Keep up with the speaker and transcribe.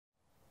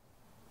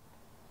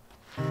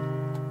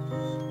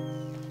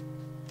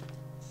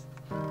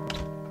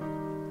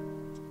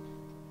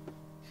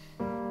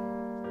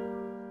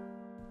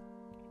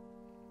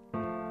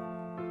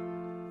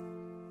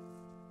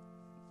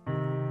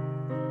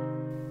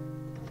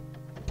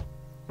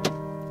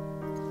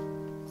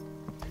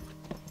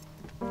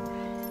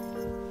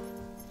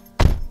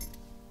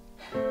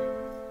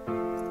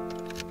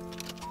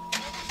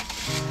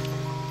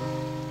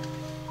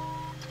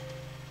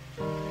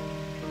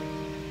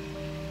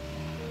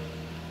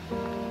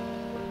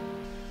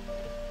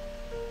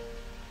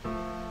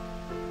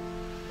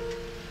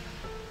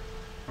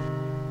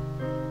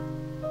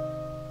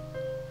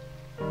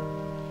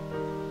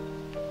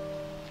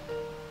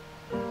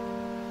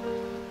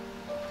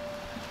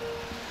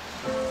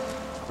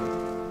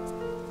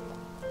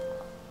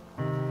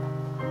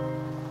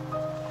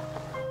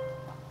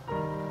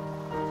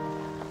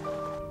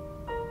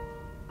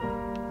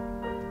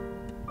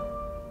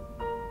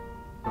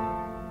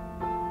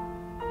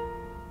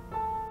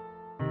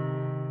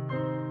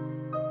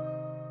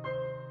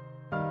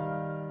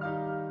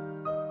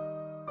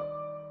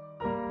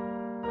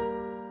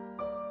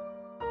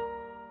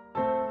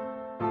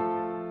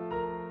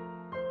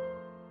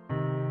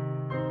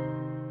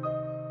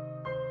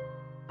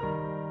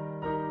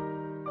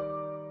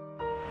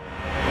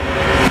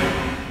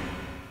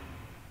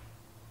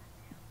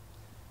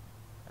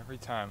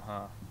time,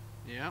 huh?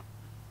 Yep.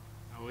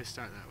 I always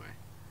start that way.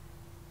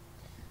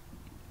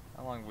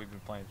 How long have we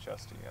been playing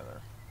chess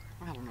together?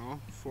 I don't know,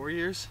 4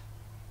 years?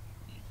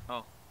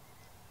 Oh,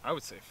 I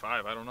would say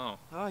 5. I don't know.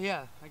 Oh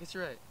yeah, I guess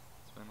you're right.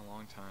 It's been a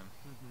long time.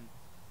 Mm-hmm.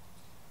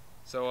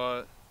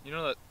 So, you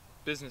know that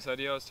business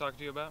idea I was talking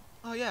to you about?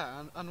 Oh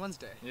yeah, on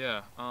Wednesday.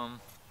 Yeah. I'm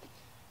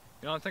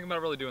thinking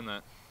about really doing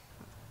that.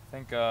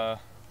 I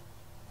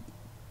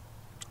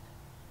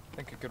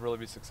think it could really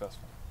be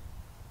successful.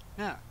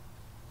 Yeah.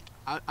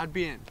 I'd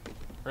be in.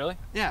 Really?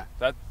 Yeah.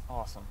 That's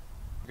awesome.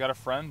 We got a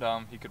friend.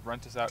 He could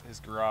rent us out his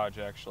garage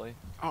actually.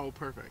 Oh,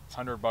 perfect.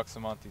 $100 a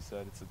month. He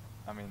said.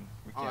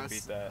 We can't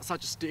beat that. That's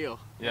such a steal.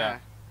 Yeah.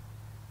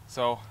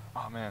 So,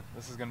 oh man,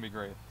 this is gonna be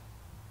great.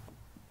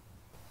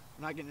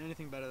 I'm not getting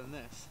anything better than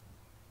this.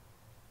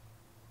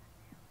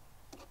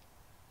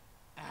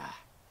 Ah.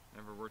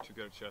 Never were too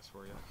good at chess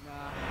for you.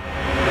 Nah.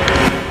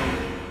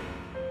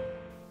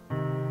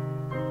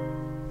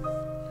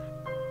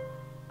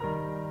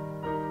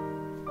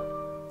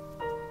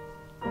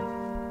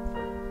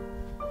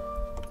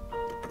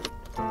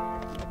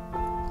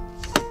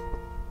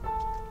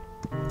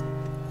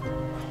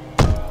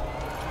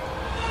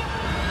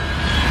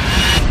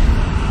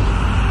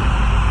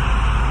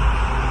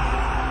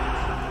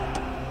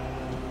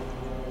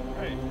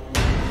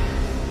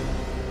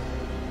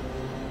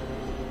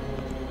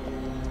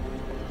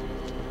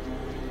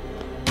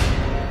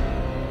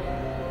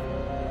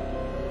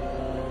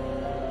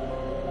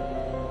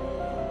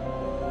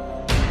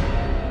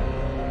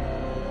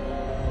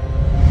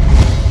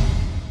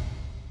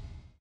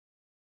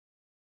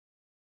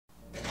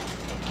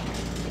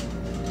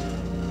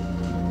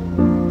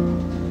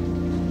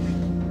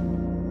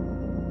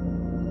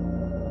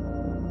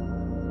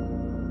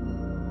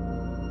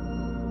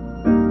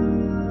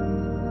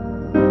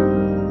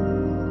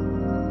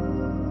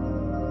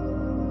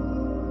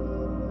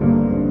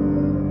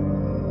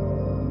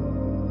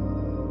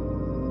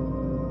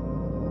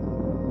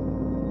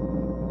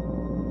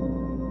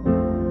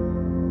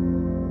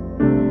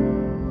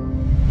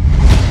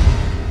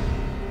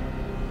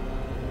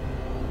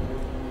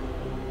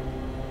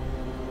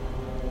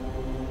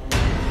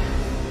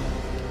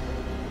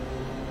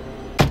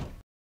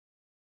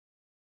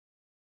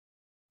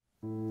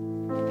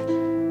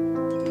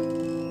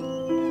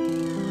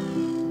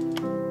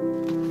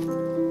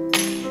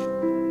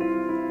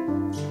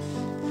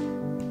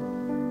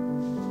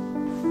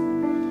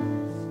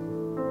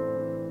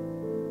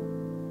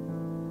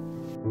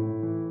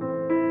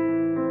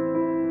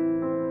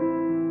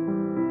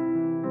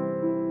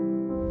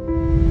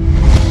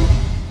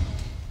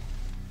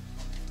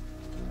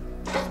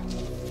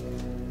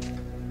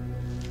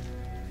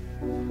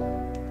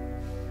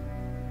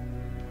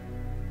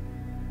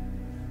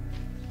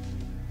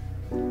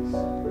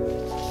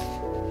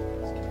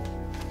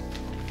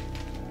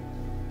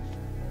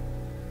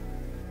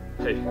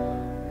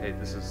 Hey,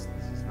 this is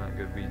not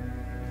good.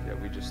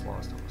 We just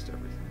lost almost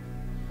everything.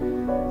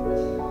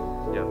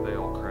 Yeah, they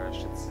all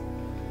crashed. I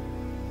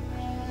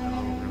don't know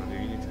what we're gonna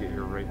do. You need to get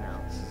here right now.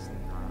 This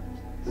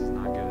is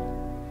not good.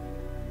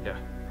 Yeah,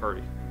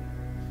 hurry.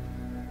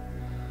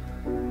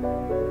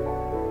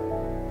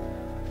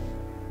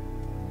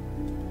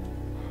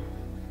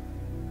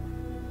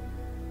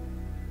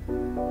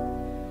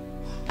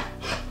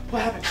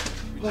 What happened?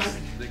 What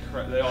happened?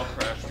 They all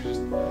crashed.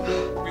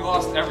 We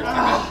lost everything.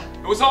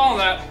 It was all in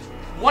that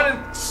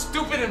one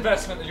stupid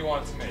investment that you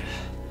wanted to make.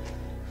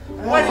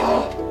 Why did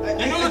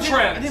you knew the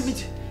trends? I didn't mean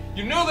to.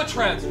 You knew the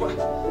trends.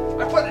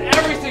 I put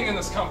everything in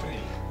this company.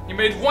 You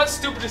made one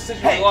stupid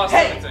decision. Hey, you lost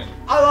everything.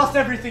 I lost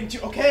everything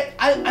too. Okay,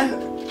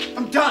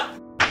 I'm done.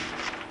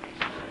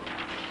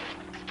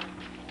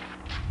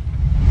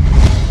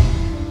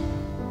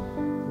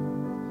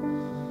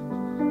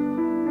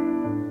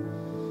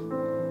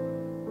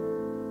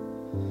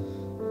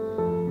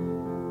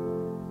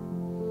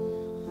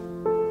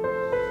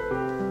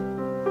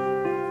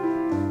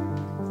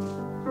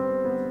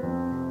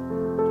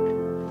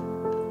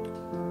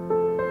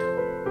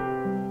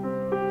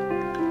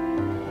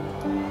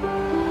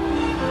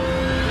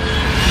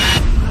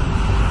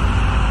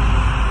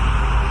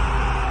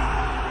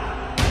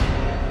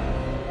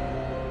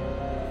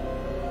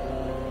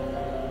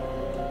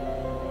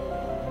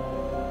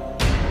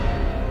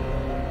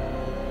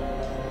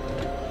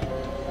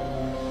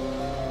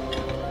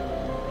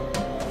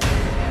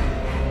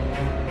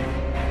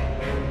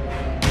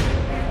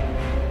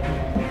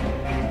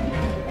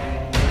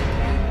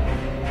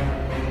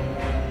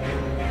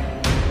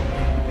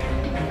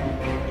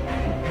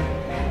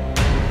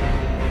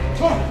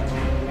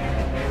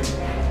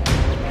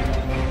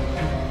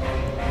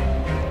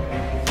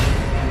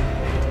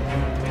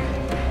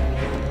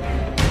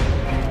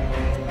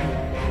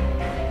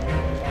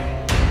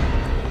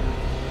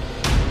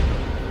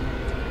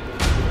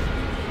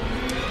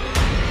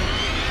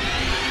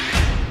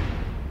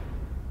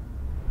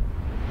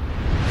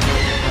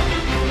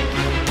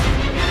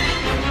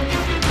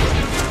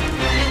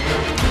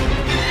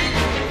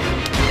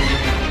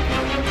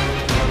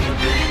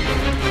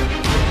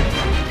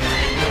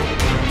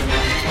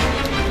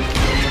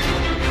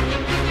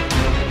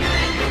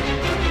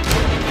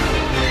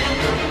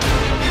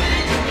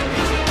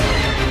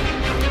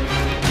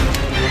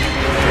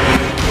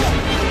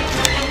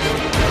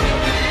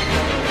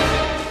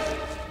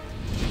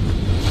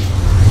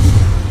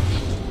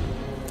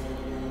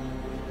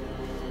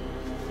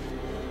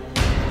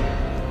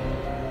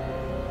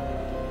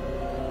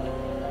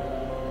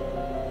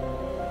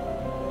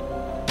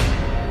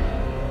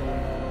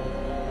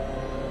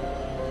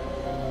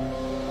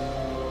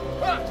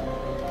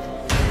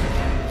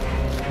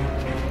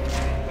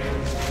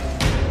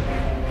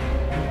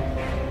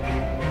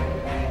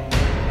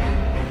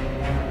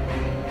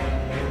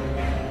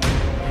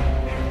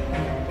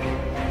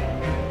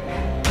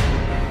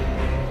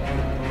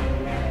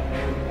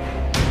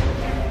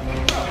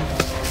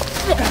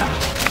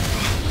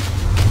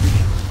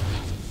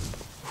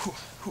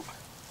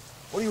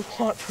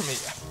 want from me?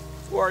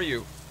 Who are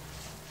you?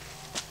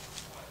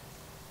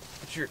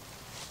 But you're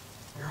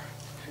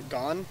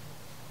Gone?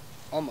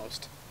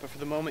 Almost. But for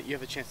the moment, you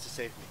have a chance to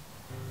save me.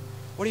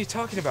 What are you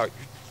talking about?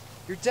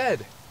 You're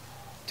dead.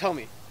 Tell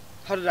me,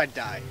 how did I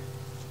die?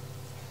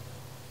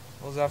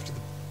 Well, it was after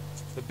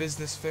the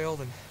business failed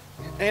and...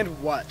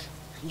 And what?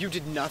 You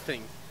did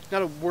nothing.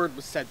 Not a word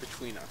was said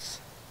between us.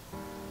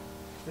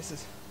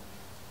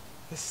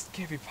 This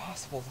can't be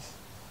possible.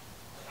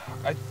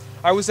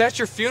 I was at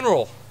your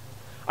funeral.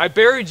 I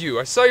buried you.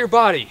 I saw your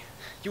body.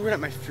 You weren't at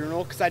my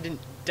funeral because I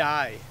didn't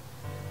die.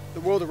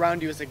 The world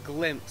around you is a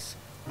glimpse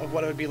of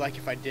what it would be like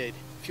if I did,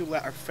 if you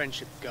let our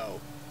friendship go.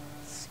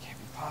 This can't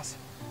be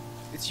possible.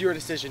 It's your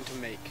decision to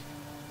make.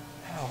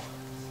 How?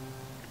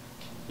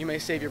 You may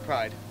save your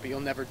pride, but you'll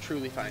never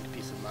truly find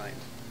peace of mind.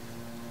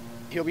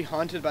 You'll be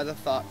haunted by the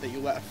thought that you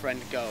let a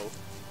friend go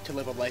to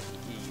live a life of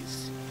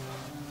ease.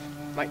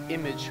 My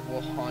image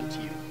will haunt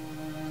you.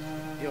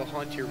 It will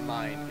haunt your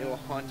mind. It will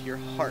haunt your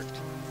heart.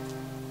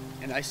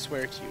 And I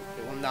swear to you,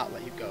 it will not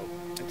let you go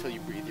until you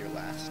breathe your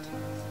last.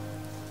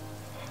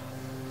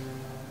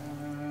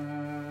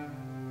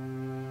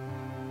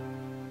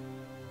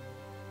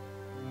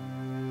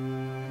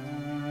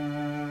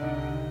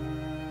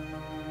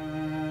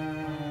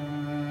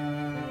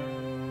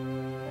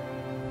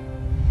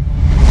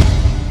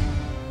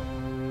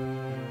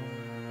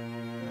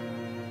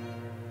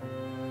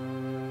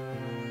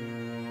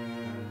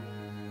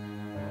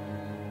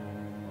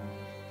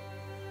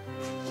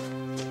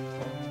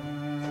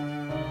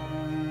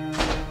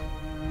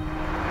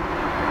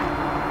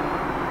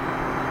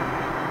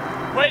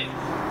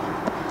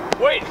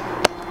 Wait!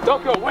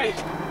 Don't go, wait!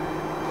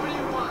 What do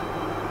you want?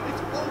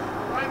 It's over.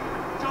 I'm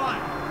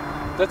done.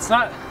 That's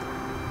not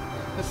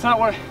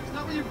what It's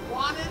not what you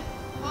wanted,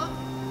 huh?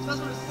 That's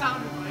what it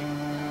sounded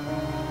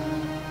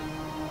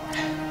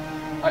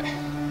like.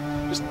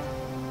 just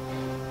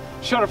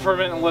shut up for a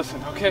minute and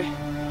listen, okay?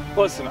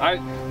 Listen, I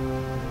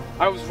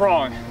was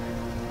wrong.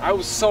 I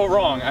was so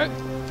wrong. I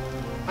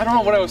don't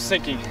know what I was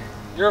thinking.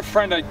 You're a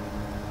friend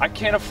I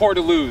can't afford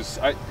to lose.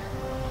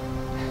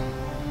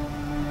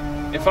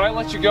 If I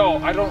let you go,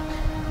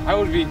 I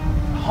would be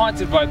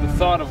haunted by the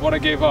thought of what I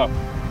gave up.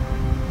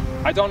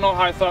 I don't know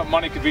how I thought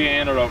money could be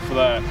an antidote for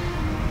that.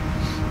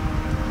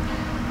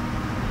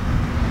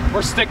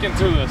 We're sticking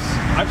through this.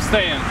 I'm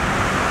staying. I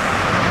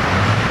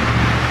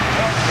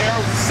don't care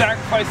what the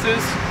sacrifice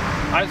is.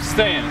 I'm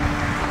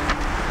staying.